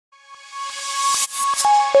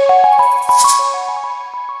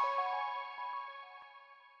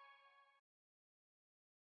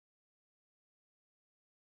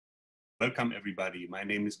Welcome everybody. My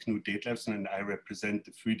name is Knut Detlefsen and I represent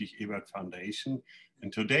the Friedrich Ebert Foundation.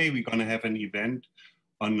 And today we're going to have an event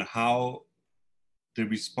on how the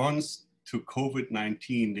response to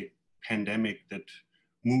COVID-19, the pandemic that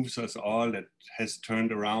moves us all, that has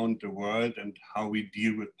turned around the world, and how we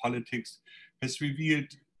deal with politics, has revealed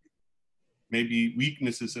maybe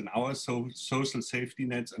weaknesses in our social safety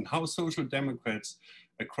nets, and how social democrats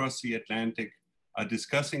across the Atlantic are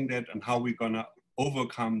discussing that and how we're going to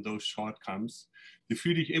overcome those shortcomings. The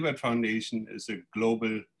Friedrich Ebert Foundation is a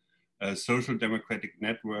global social democratic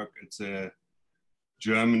network. It's a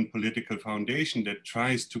German political foundation that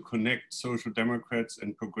tries to connect social democrats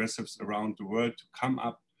and progressives around the world to come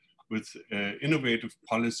up with innovative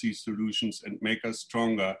policy solutions and make us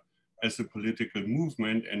stronger as a political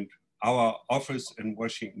movement. And our office in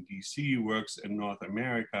Washington, D.C. works in North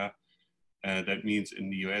America. That means in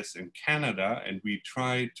the US and Canada. And we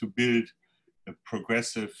try to build a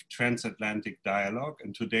progressive transatlantic dialogue.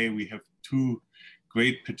 And today we have two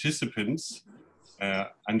great participants.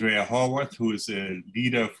 Andrea Horwath, who is a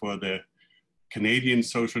leader for the Canadian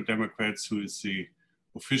Social Democrats, who is the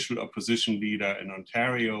official opposition leader in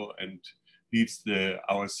Ontario and leads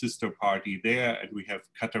our sister party there. And we have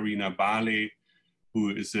Katarina Barley,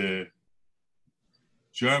 who is a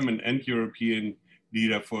German and European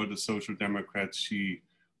leader for the Social Democrats. She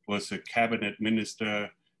was a cabinet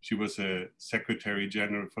minister. She was a secretary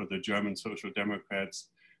general for the German Social Democrats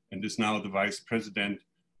and is now the vice president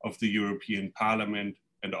of the European Parliament,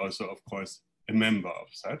 and also, of course, a member of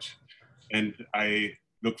such. And I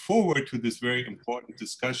look forward to this very important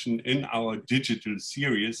discussion in our digital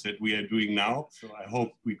series that we are doing now. So I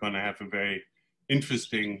hope we're going to have a very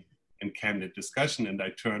interesting and candid discussion. And I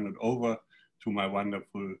turn it over to my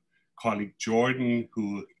wonderful colleague Jordan,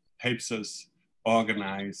 who helps us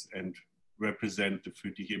organize and represent the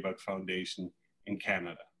Friedrich Ebert Foundation in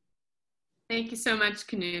Canada. Thank you so much,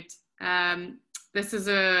 Knut. This is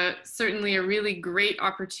certainly a really great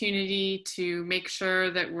opportunity to make sure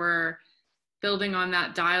that we're building on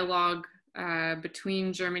that dialogue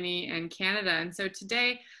between Germany and Canada. And so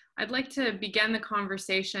today, I'd like to begin the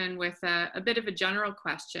conversation with a bit of a general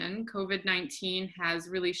question. COVID-19 has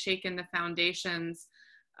really shaken the foundations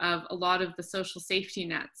of a lot of the social safety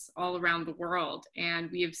nets all around the world. And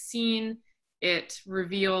we have seen it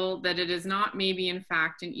reveal that it is not maybe in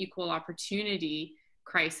fact an equal opportunity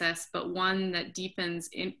crisis, but one that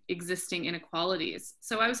deepens existing inequalities.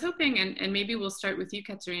 So I was hoping, and maybe we'll start with you,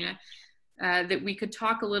 Katarina, that we could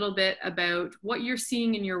talk a little bit about what you're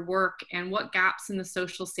seeing in your work and what gaps in the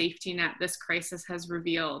social safety net this crisis has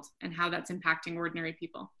revealed and how that's impacting ordinary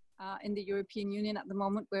people. In the European Union at the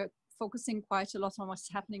moment, we're focusing quite a lot on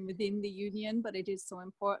what's happening within the Union, but it is so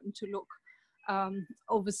important to look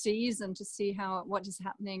overseas and to see what is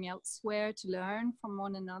happening elsewhere, to learn from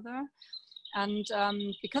one another. And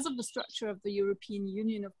because of the structure of the European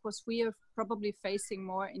Union, of course, we are probably facing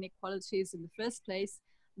more inequalities in the first place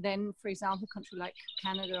than, for example, a country like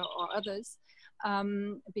Canada or others,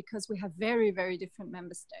 because we have very, very different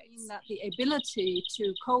member states. That the ability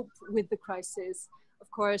to cope with the crisis, of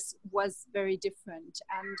course, was very different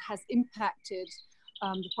and has impacted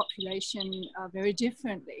the population very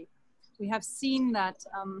differently. We have seen that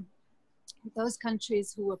those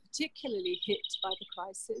countries who were particularly hit by the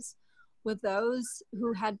crisis were those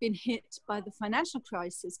who had been hit by the financial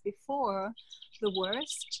crisis before the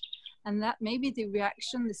worst. And that may be the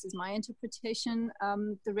reaction, this is my interpretation,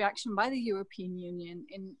 the reaction by the European Union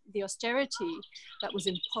in the austerity that was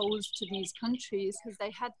imposed to these countries, because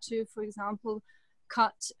they had to, for example,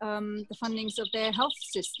 cut the fundings of their health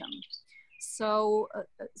system.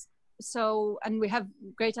 And we have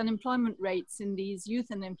great unemployment rates in these,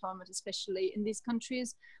 youth unemployment especially in these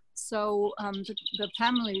countries. So the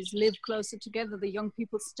families live closer together, the young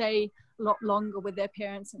people stay a lot longer with their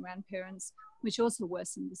parents and grandparents, which also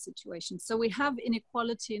worsen the situation. So we have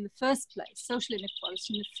inequality in the first place, social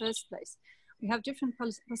inequality in the first place. We have different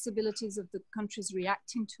possibilities of the countries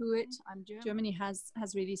reacting to it. Germany has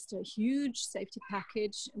released a huge safety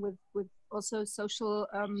package with also social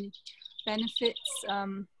benefits.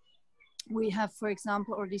 We have, for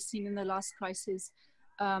example, already seen in the last crisis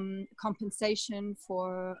compensation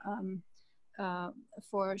for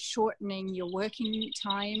shortening your working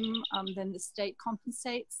time, then the state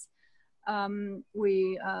compensates.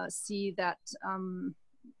 We see that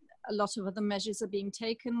a lot of other measures are being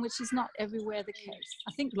taken, which is not everywhere the case.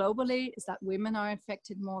 I think globally is that women are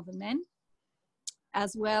affected more than men,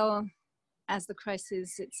 as well as the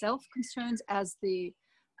crisis itself concerns, as the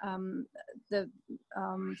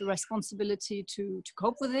responsibility to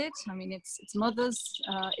cope with it. I mean, it's mothers,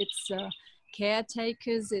 it's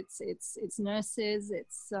caretakers, it's nurses,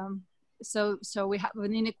 so we have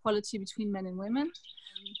an inequality between men and women.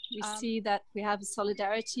 We see that we have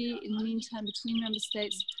solidarity in the meantime between member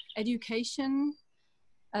states. Education,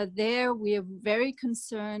 there we are very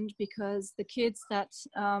concerned because the kids that,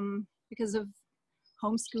 because of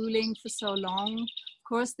homeschooling for so long, of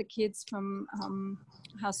course the kids from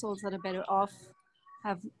households that are better off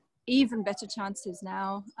have even better chances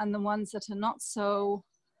now, and the ones that are not so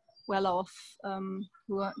well off,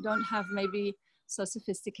 who don't have maybe so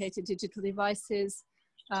sophisticated digital devices,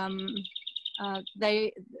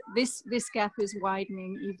 this gap is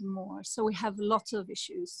widening even more. So we have a lot of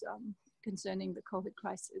issues concerning the COVID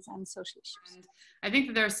crisis and social issues. And I think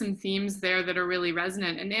that there are some themes there that are really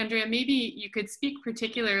resonant. And Andrea, maybe you could speak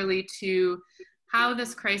particularly to how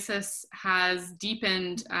this crisis has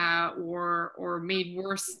deepened or made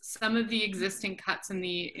worse some of the existing cuts and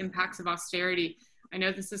the impacts of austerity. I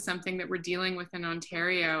know this is something that we're dealing with in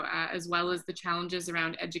Ontario, as well as the challenges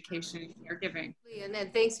around education and caregiving.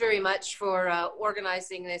 And thanks very much for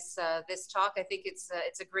organizing this this talk. I think it's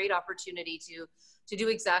a great opportunity to do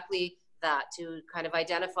exactly that, to kind of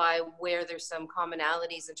identify where there's some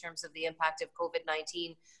commonalities in terms of the impact of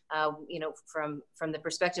COVID-19, you know, from the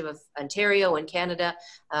perspective of Ontario and Canada,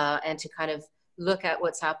 and to kind of look at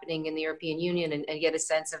what's happening in the European Union and get a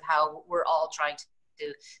sense of how we're all trying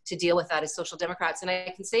to deal with that as Social Democrats. And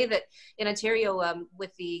I can say that in Ontario,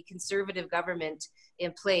 with the Conservative government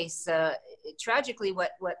in place, tragically,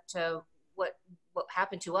 what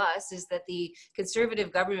happened to us is that the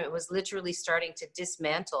Conservative government was literally starting to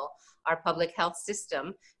dismantle our public health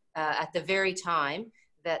system at the very time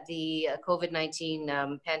that the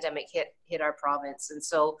COVID-19 pandemic hit our province. And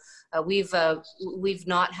so we've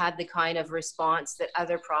not had the kind of response that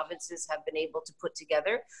other provinces have been able to put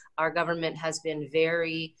together. Our government has been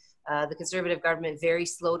very, the Conservative government, very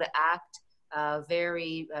slow to act,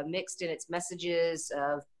 very mixed in its messages,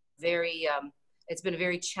 it's been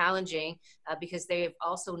very challenging because they have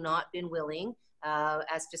also not been willing,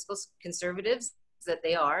 as fiscal conservatives that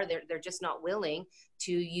they are, they're just not willing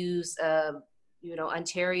to use you know,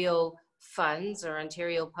 Ontario funds or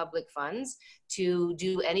Ontario public funds to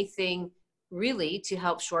do anything really to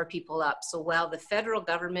help shore people up. So while the federal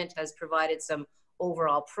government has provided some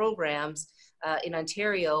overall programs in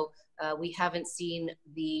Ontario, we haven't seen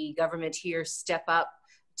the government here step up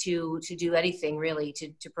to do anything really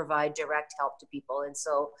to provide direct help to people. And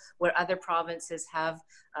so where other provinces have,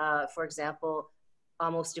 for example,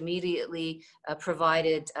 almost immediately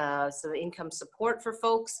provided some income support for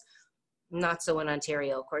folks, not so in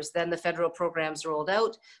Ontario. Of course, then the federal programs rolled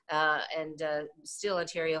out, and still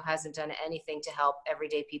Ontario hasn't done anything to help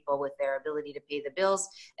everyday people with their ability to pay the bills.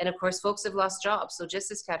 And of course, folks have lost jobs. So just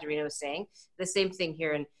as Katarina was saying, the same thing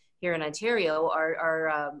here in Ontario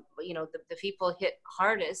are you know, the people hit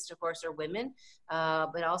hardest, of course, are women,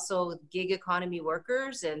 but also gig economy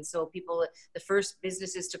workers. And so people, the first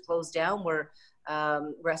businesses to close down were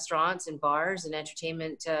restaurants and bars and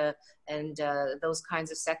entertainment and those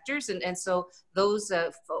kinds of sectors. And so those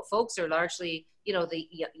folks are largely, you know, the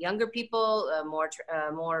younger people,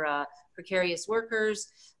 more precarious workers.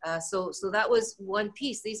 So that was one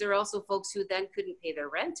piece. These are also folks who then couldn't pay their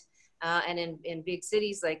rent. And in big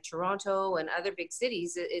cities like Toronto and other big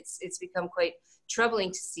cities, it's become quite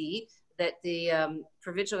troubling to see that the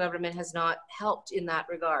provincial government has not helped in that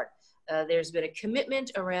regard. There's been a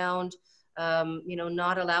commitment around you know,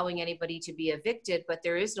 not allowing anybody to be evicted, but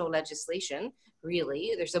there is no legislation,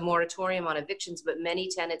 really. There's a moratorium on evictions, but many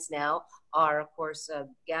tenants now are, of course,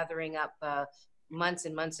 gathering up months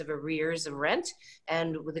and months of arrears of rent.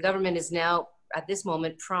 And the government is now, at this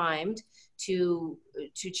moment, primed to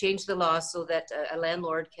change the law so that a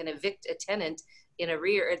landlord can evict a tenant in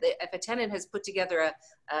arrear. If a tenant has put together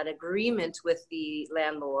an agreement with the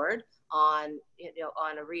landlord on, you know,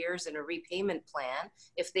 on arrears and a repayment plan,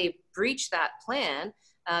 if they breach that plan,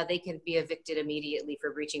 they can be evicted immediately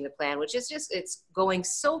for breaching the plan, which is just, it's going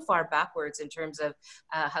so far backwards in terms of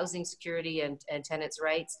housing security and tenants'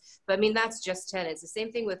 rights. But I mean, that's just tenants. The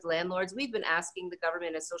same thing with landlords. We've been asking the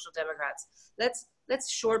government as Social Democrats,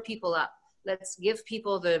 let's shore people up. Let's give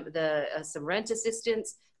people some rent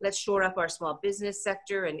assistance. Let's shore up our small business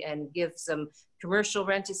sector and give some commercial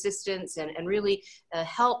rent assistance and really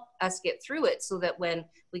help us get through it so that when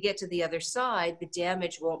we get to the other side, the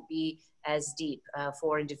damage won't be as deep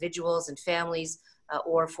for individuals and families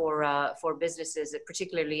or for businesses,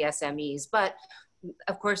 particularly SMEs. But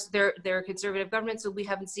of course, they're a Conservative government, so we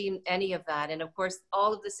haven't seen any of that. And of course,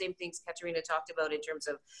 all of the same things Katarina talked about in terms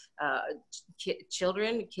of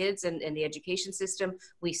kids and the education system,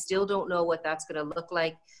 we still don't know what that's going to look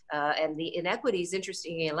like. And the inequities,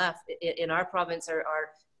 interestingly enough, in our province are,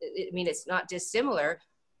 I mean, it's not dissimilar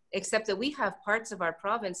except that we have parts of our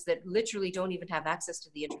province that literally don't even have access to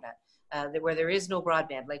the internet. Where there is no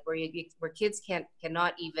broadband, like where kids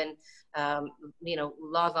cannot even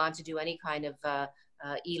log on to do any kind of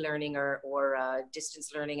e-learning or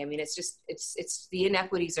distance learning. I mean, it's the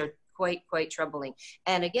inequities are quite troubling.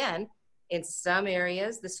 And again, in some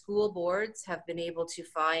areas, the school boards have been able to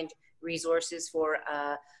find resources for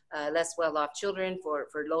less well-off children,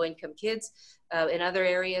 for low-income kids. In other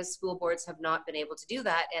areas, school boards have not been able to do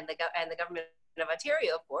that, and the government of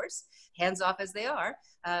Ontario, of course, hands off as they are,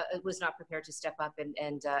 was not prepared to step up and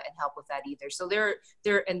help with that either. So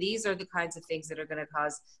and these are the kinds of things that are going to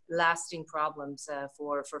cause lasting problems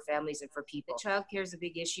for families and for people. Childcare is a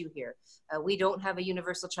big issue here. We don't have a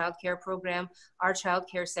universal childcare program. Our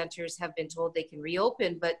childcare centers have been told they can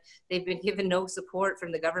reopen, but they've been given no support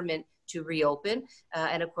from the government to reopen.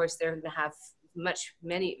 And of course, they're going to have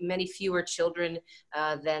many fewer children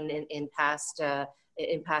than in past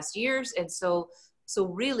years. And so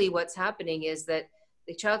really what's happening is that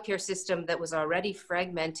the childcare system that was already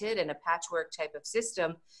fragmented and a patchwork type of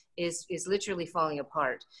system is literally falling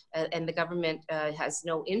apart. And the government has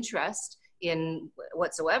no interest in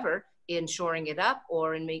whatsoever in shoring it up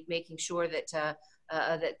or in making sure that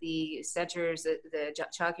that the centers, the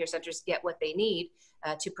childcare centers, get what they need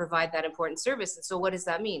to provide that important service. And so what does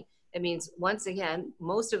that mean? It means, once again,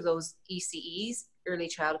 most of those ECEs, early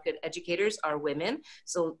childhood educators, are women.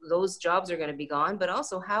 So those jobs are going to be gone. But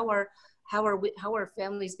also, how are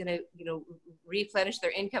families going to replenish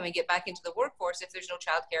their income and get back into the workforce if there's no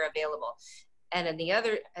childcare available? And at the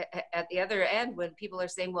other end, when people are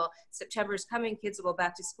saying, well, September is coming, kids will go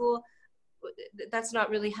back to school, that's not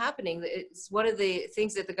really happening. It's one of the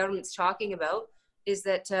things that the government's talking about is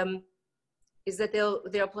that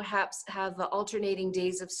they'll perhaps have alternating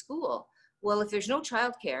days of school. Well, if there's no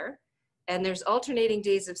childcare and there's alternating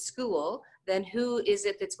days of school, then who is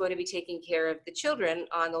it that's going to be taking care of the children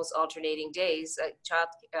on those alternating days,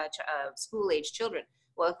 school-age children?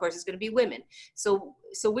 Well, of course, it's going to be women. So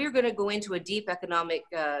we're going to go into a deep economic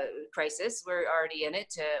crisis. We're already in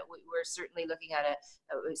it. We're certainly looking at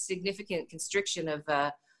a significant constriction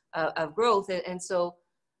of growth, and so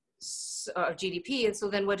GDP. And so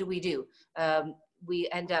then what do? We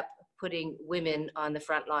end up putting women on the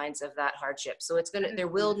front lines of that hardship. So there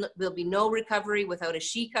will be no recovery without a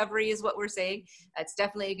she-covery, is what we're saying. It's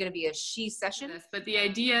definitely going to be a she session. But the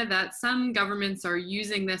idea that some governments are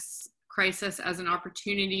using this crisis as an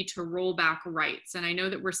opportunity to roll back rights. And I know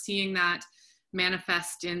that we're seeing that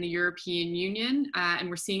manifest in the European Union, and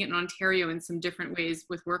we're seeing it in Ontario in some different ways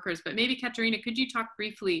with workers. But maybe, Katarina, could you talk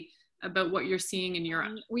briefly about what you're seeing in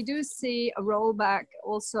Europe? We do see a rollback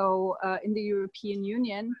also in the European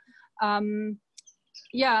Union.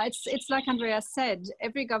 Yeah, it's like Andrea said,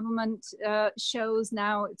 every government shows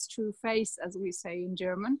now its true face, as we say in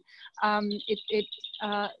German.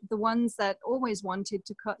 The ones that always wanted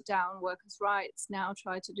to cut down workers' rights now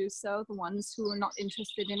try to do so. The ones who are not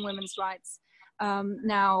interested in women's rights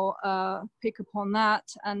now pick upon that.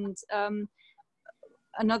 And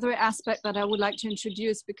another aspect that I would like to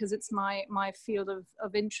introduce, because it's my field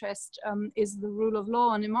of interest, is the rule of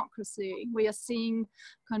law and democracy. We are seeing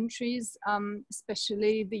countries,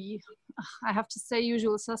 especially I have to say,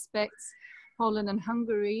 usual suspects, Poland and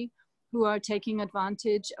Hungary, who are taking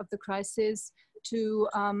advantage of the crisis to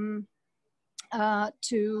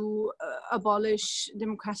abolish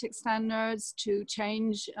democratic standards, to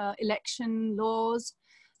change election laws,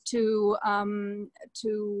 to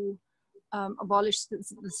abolish the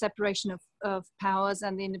separation of powers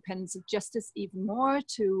and the independence of justice even more,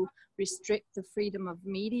 to restrict the freedom of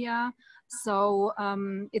media. So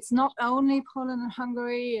it's not only Poland and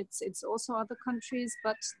Hungary, it's also other countries,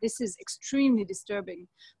 but this is extremely disturbing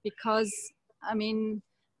because, I mean,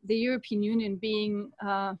 the European Union being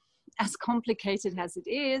as complicated as it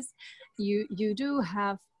is, you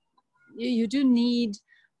do need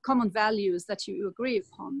common values that you agree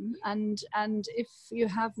upon, and if you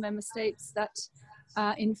have member states that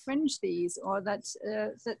infringe these, or that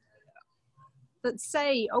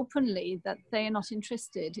say openly that they are not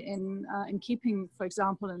interested in keeping, for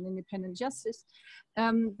example, an independent justice,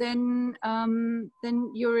 then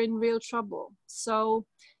you're in real trouble. So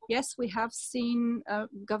yes, we have seen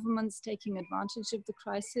governments taking advantage of the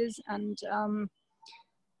crisis, and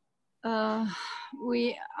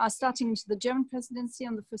we are starting the German presidency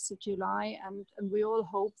on the 1st of July, and we all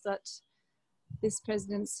hope that this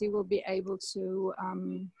presidency will be able to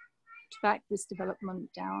back this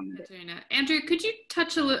development down. Andrea, could you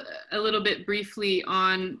touch a little bit briefly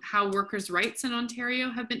on how workers' rights in Ontario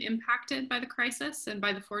have been impacted by the crisis and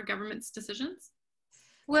by the Ford government's decisions?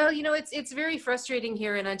 Well, you know, it's very frustrating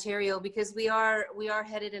here in Ontario because we are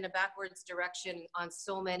headed in a backwards direction on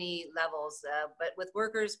so many levels. But with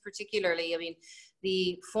workers particularly, I mean,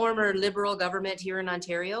 the former Liberal government here in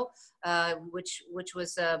Ontario, which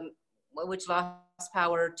lost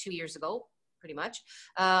power 2 years ago, pretty much,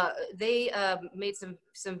 they made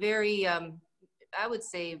some very I would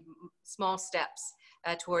say small steps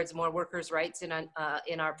towards more workers' rights in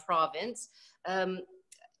our province.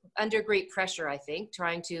 Under great pressure, I think,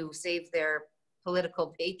 trying to save their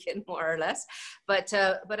political bacon, more or less. But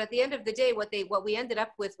at the end of the day, what we ended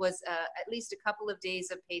up with was at least a couple of days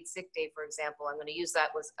of paid sick day, for example. I'm going to use that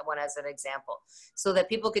one as an example, so that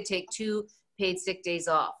people could take 2 paid sick days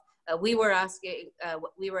off. We were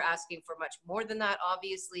asking for much more than that,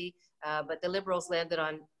 obviously, but the Liberals landed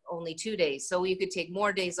on only 2 days. So you could take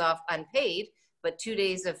more days off unpaid, but 2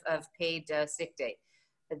 days of paid sick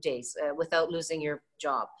days without losing your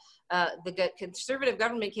job. The Conservative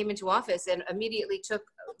government came into office and immediately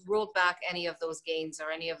rolled back any of those gains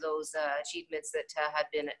or any of those achievements that had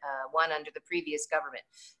been won under the previous government.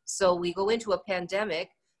 So we go into a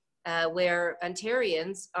pandemic where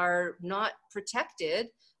Ontarians are not protected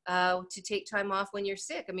to take time off when you're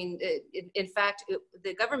sick. I mean, in fact,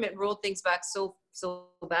 the government rolled things back so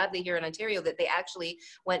badly here in Ontario that they actually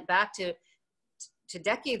went back to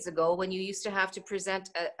decades ago when you used to have to present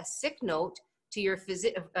a sick note to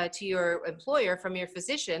your employer from your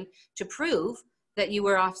physician to prove that you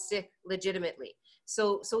were off sick legitimately.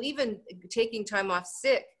 So even taking time off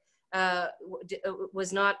sick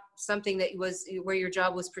was not something that was where your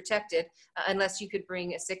job was protected unless you could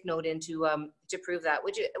bring a sick note in to prove that,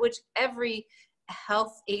 which every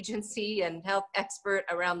health agency and health expert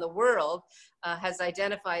around the world has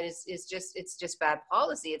identified it's just bad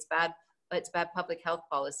policy. It's bad public health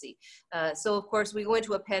policy. So of course we go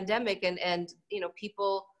into a pandemic and you know,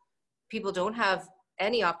 people don't have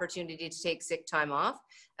any opportunity to take sick time off.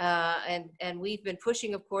 And we've been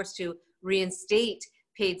pushing, of course, to reinstate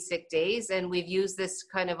paid sick days. And we've used this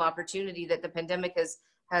kind of opportunity that the pandemic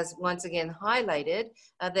has once again highlighted,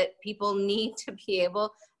 that people need to be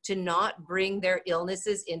able to not bring their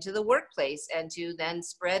illnesses into the workplace and to then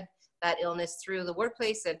spread that illness through the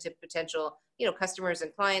workplace and to potential, you know, customers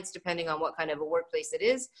and clients, depending on what kind of a workplace it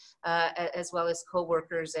is, as well as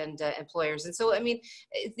co-workers and employers. And so, I mean,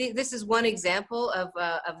 this is one example of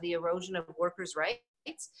the erosion of workers' rights.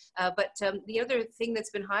 But the other thing that's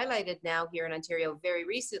been highlighted now here in Ontario very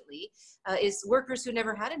recently is workers who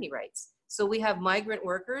never had any rights. So we have migrant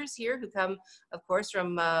workers here who come, of course,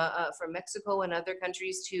 from Mexico and other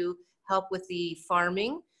countries to help with the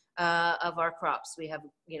farming of our crops. We have,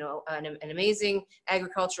 you know, an amazing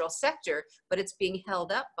agricultural sector, but it's being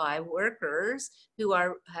held up by workers who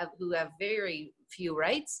have very few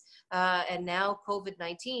rights. And now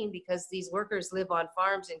COVID-19, because these workers live on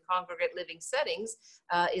farms in congregate living settings,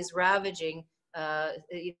 is ravaging,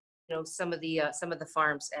 you know, some of the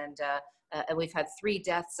farms. And we've had 3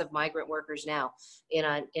 deaths of migrant workers now in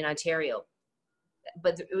Ontario.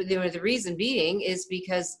 But the reason being is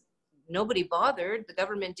because nobody bothered, the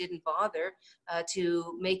government didn't bother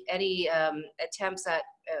to make any attempts at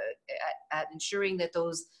ensuring that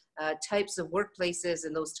those types of workplaces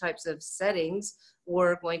and those types of settings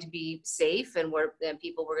were going to be safe and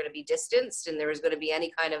people were going to be distanced, and there was going to be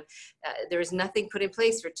any kind of, there was nothing put in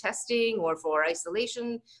place for testing or for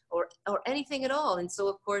isolation or anything at all. And so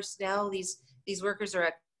of course now these workers are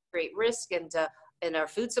at great risk, and our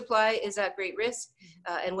food supply is at great risk.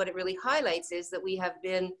 And what it really highlights is that we have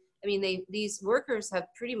been, I mean, these workers have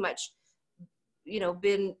pretty much, you know,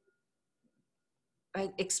 been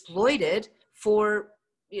exploited for,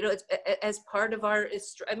 you know, as part of our,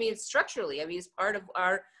 I mean, it's structurally, I mean, it's part of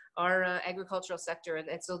our agricultural sector.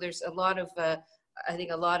 And so there's a lot of, I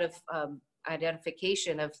think a lot of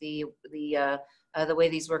identification of the way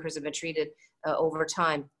these workers have been treated over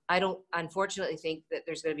time. I don't, unfortunately, think that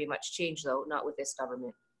there's going to be much change, though, not with this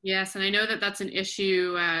government. Yes, and I know that that's an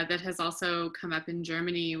issue that has also come up in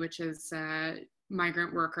Germany, which is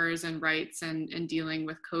migrant workers and rights and dealing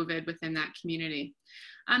with COVID within that community.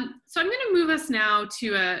 So I'm going to move us now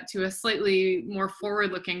to a slightly more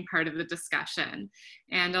forward-looking part of the discussion,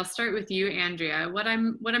 and I'll start with you, Andrea. What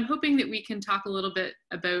I'm hoping that we can talk a little bit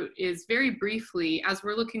about is, very briefly, as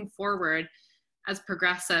we're looking forward as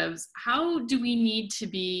progressives, how do we need to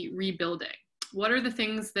be rebuilding? What are the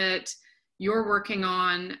things that you're working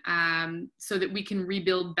on so that we can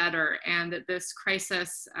rebuild better, and that this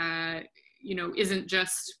crisis, you know, isn't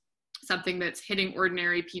just something that's hitting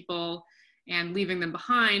ordinary people and leaving them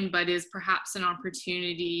behind, but is perhaps an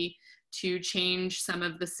opportunity to change some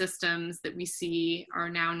of the systems that we see are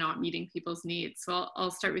now not meeting people's needs. So I'll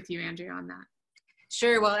start with you, Andrea, on that.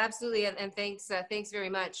 Sure. Well, absolutely. And thanks. Thanks very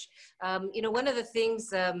much. You know, one of the things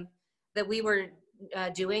that we were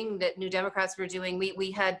doing, that New Democrats were doing,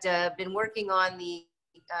 we had been working on the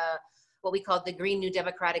what we called the Green New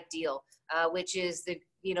Democratic Deal, which is the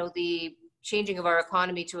changing of our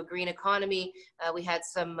economy to a green economy. We had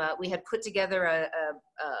put together a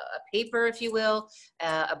paper, if you will.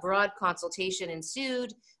 A broad consultation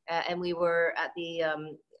ensued, and we were at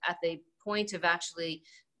the point of actually,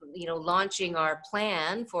 launching our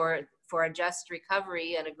plan for a just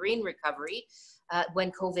recovery and a green recovery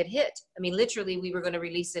when COVID hit. I mean, literally, we were going to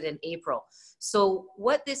release it in April. So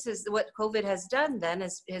what COVID has done then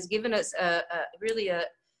has given us really an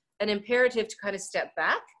imperative to kind of step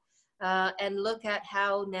back and look at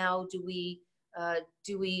how now do we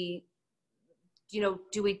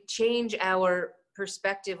change our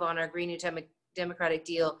perspective on our Green New Democratic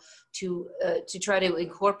Deal to try to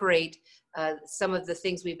incorporate some of the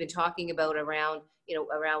things we've been talking about around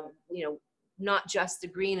not just the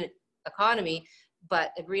green economy,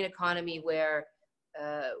 but a green economy where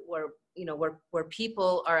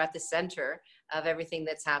people are at the center of everything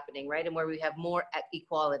that's happening, right? And where we have more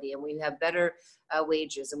equality, and we have better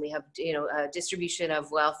wages, and we have a distribution of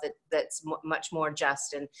wealth that's much more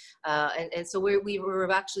just, and so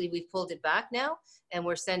we've pulled it back now, and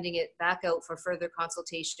we're sending it back out for further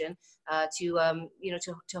consultation to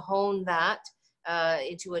hone that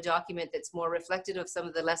into a document that's more reflective of some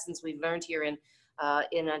of the lessons we've learned here in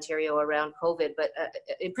Ontario around COVID, but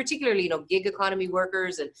in particularly, gig economy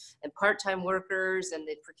workers and part-time workers and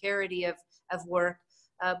the precarity of work.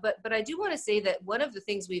 But I do want to say that one of the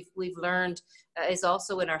things we've learned is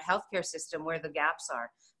also in our healthcare system where the gaps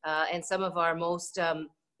are, and some of our most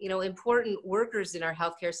important workers in our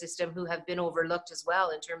healthcare system who have been overlooked as well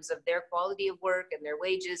in terms of their quality of work and their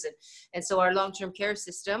wages. And so our long-term care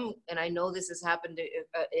system, and I know this has happened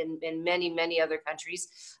in many other countries,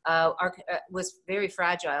 was very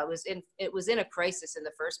fragile. It was in a crisis in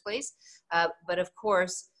the first place. But of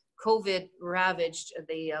course, COVID ravaged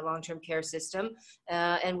the long-term care system.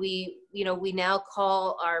 And we now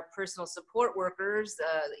call our personal support workers,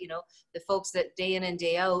 the folks that day in and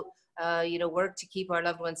day out, work to keep our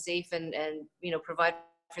loved ones safe and provide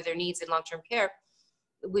for their needs in long-term care.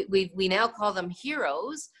 We now call them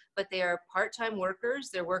heroes, but they are part-time workers.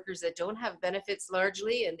 They're workers that don't have benefits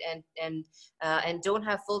largely and don't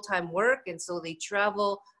have full-time work, and so they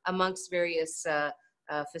travel amongst various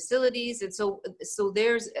facilities, and so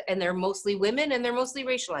they're mostly women, and they're mostly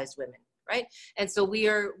racialized women, right? And so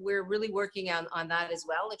we're really working on that as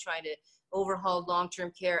well, and trying to overhaul long-term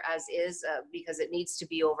care as is, because it needs to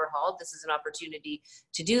be overhauled. This is an opportunity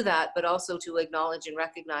to do that, but also to acknowledge and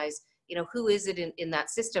recognize, who is it in that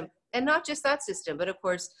system, and not just that system, but of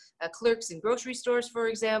course, clerks in grocery stores, for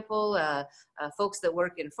example, folks that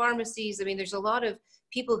work in pharmacies. I mean, there's a lot of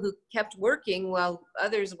people who kept working while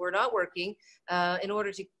others were not working in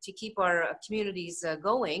order to keep our communities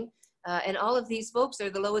going. And all of these folks are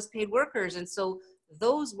the lowest paid workers. And so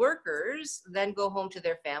those workers then go home to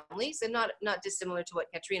their families, and not dissimilar to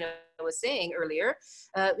what Katarina was saying earlier.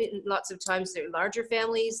 Lots of times they're larger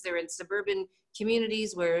families, they're in suburban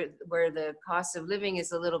communities where the cost of living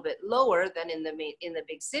is a little bit lower than in the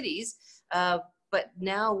big cities. But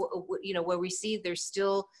now, where we see there's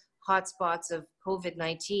still hotspots of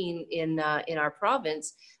COVID-19 in our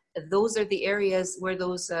province, those are the areas where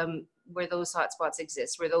those hotspots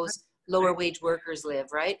exist, where those lower wage workers live,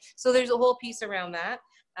 right? So there's a whole piece around that.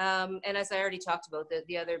 And as I already talked about,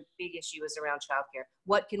 the other big issue is around childcare.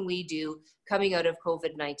 What can we do coming out of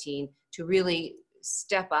COVID-19 to really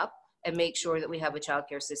step up and make sure that we have a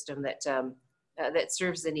childcare system that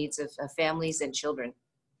serves the needs of families and children?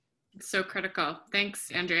 It's so critical. Thanks,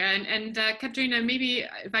 Andrea. And Katarina, maybe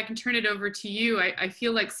if I can turn it over to you, I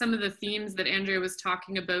feel like some of the themes that Andrea was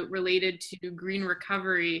talking about related to green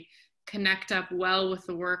recovery connect up well with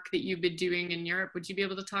the work that you've been doing in Europe. Would you be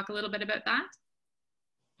able to talk a little bit about that?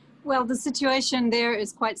 Well, the situation there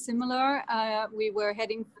is quite similar. We were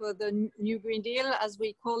heading for the new Green Deal, as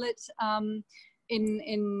we call it,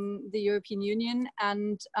 in the European Union.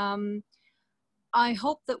 And I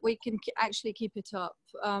hope that we can actually keep it up.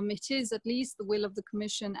 It is at least the will of the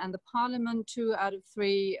Commission and the Parliament, 2 out of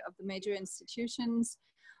 3 of the major institutions,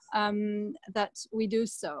 that we do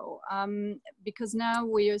so, because now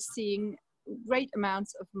we are seeing great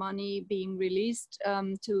amounts of money being released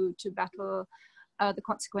to battle the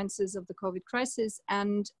consequences of the COVID crisis,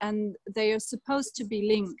 and they are supposed to be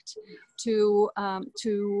linked to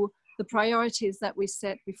the priorities that we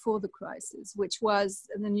set before the crisis, which was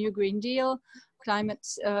the new Green Deal, climate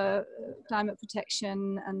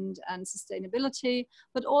protection and sustainability,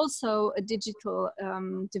 but also a digital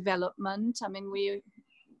development. I mean,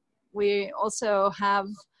 we also have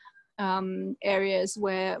areas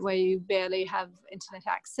where you barely have internet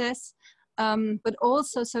access, but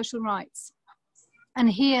also social rights. And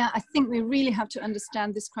here, I think we really have to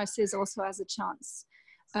understand this crisis also as a chance.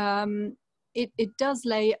 It does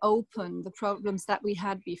lay open the problems that we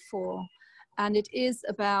had before. And it is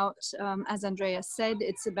about, as Andrea said,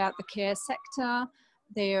 it's about the care sector.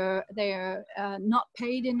 They're not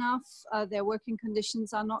paid enough. Their working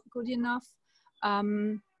conditions are not good enough.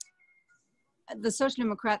 The Social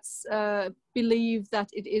Democrats believe that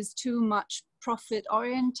it is too much profit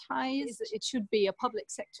oriented. It should be a public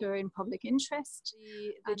sector in public interest.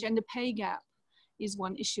 The gender pay gap is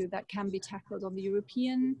one issue that can be tackled on the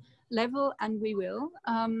European level, and we will.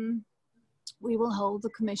 We will hold the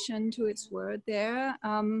Commission to its word there.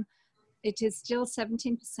 It is still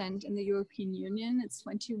 17% in the European Union. It's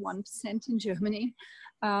 21% in Germany.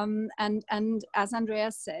 And as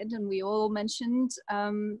Andrea said, and we all mentioned,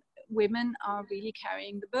 women are really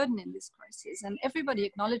carrying the burden in this crisis. And everybody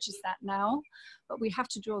acknowledges that now, but we have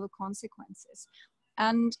to draw the consequences.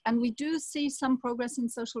 And we do see some progress in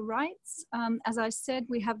social rights. As I said,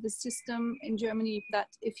 we have the system in Germany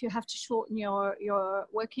that if you have to shorten your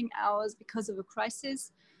working hours because of a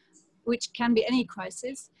crisis, which can be any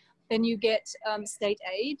crisis, then you get state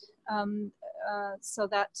aid so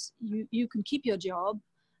that you can keep your job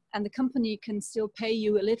and the company can still pay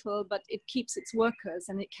you a little, but it keeps its workers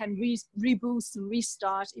and it can reboost and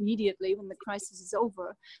restart immediately when the crisis is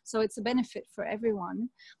over. So it's a benefit for everyone.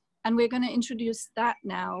 And we're going to introduce that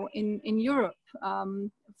now in Europe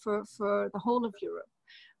for the whole of Europe.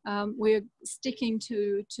 We're sticking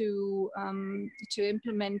to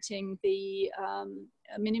implementing the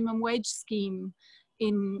minimum wage scheme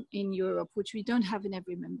in Europe, which we don't have in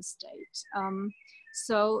every member state.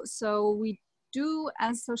 So we do,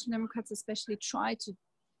 as Social Democrats especially, try to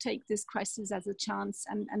take this crisis as a chance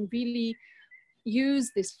and really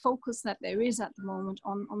use this focus that there is at the moment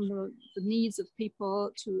on the needs of people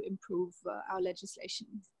to improve our legislation.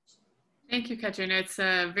 Thank you, Katarina. It's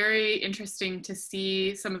very interesting to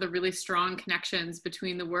see some of the really strong connections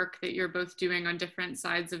between the work that you're both doing on different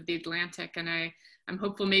sides of the Atlantic. And I'm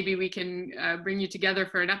hopeful maybe we can bring you together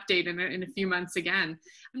for an update in a few months again.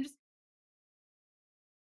 I'm just